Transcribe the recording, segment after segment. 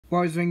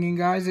What is ringing,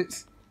 guys?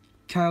 It's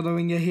Kyle the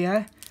Ringer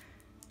here.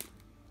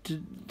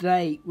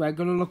 Today, we're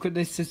going to look at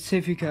this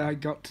certificate I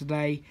got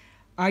today.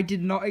 I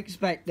did not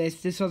expect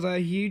this. This was a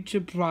huge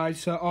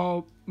surprise for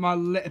all my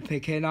litter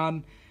picking,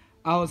 and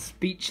I was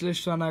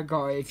speechless when I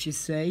got it, if you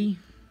see.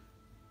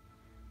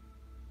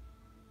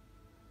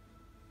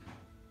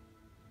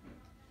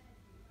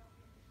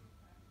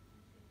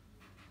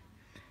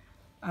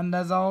 And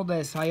there's all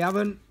this. I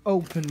haven't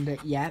opened it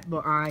yet,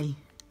 but I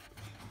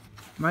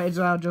might as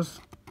well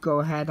just go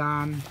ahead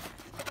and,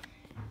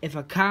 if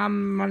I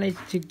can manage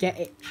to get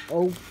it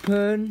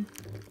open.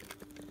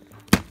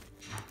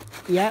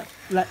 Yep,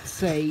 let's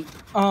see.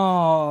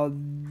 Oh,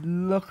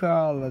 look at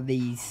all of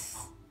these.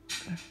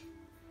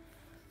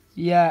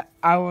 Yeah,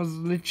 I was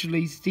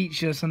literally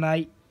speechless and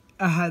I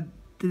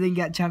didn't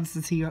get a chance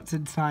to see what's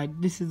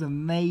inside. This is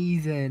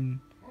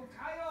amazing. Oh,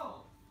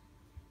 Kyle!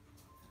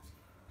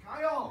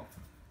 Kyle!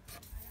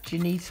 Do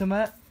you need some?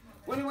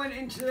 When I went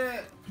into the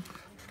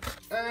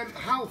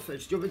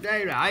Halfords the other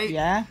day, right?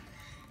 Yeah.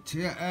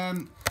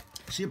 To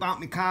see about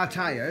my car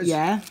tyres.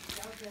 Yeah.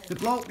 The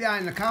bloke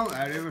behind the counter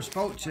who I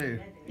spoke to.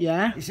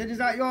 Yeah. He said, "Is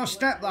that your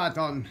steplad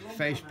on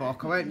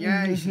Facebook?" I went,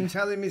 "Yeah." He said,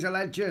 "Tell him he's a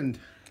legend."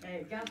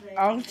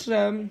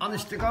 Awesome.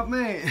 Honest to God,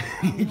 mate.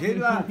 He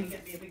did that.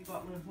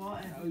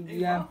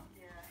 Yeah.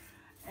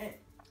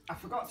 I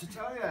forgot to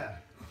tell you.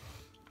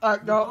 I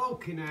The got.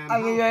 bloke in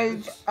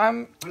Anyways,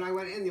 Halfords, when I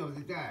went in the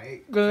other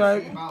day to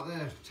Good. see about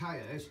the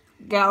tyres.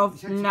 Get off He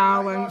said,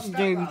 now "Is and that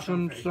your do stepdad some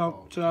on stuff.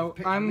 Facebook?" So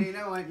Picked I'm me and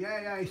I went,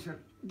 yeah. He said,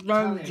 going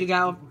 "Tell to him,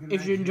 get off. fucking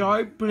If you legend."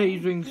 enjoyed,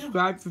 please ring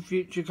subscribe for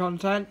future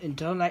content.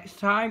 Until next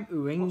time,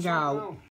 ring What's that out. now?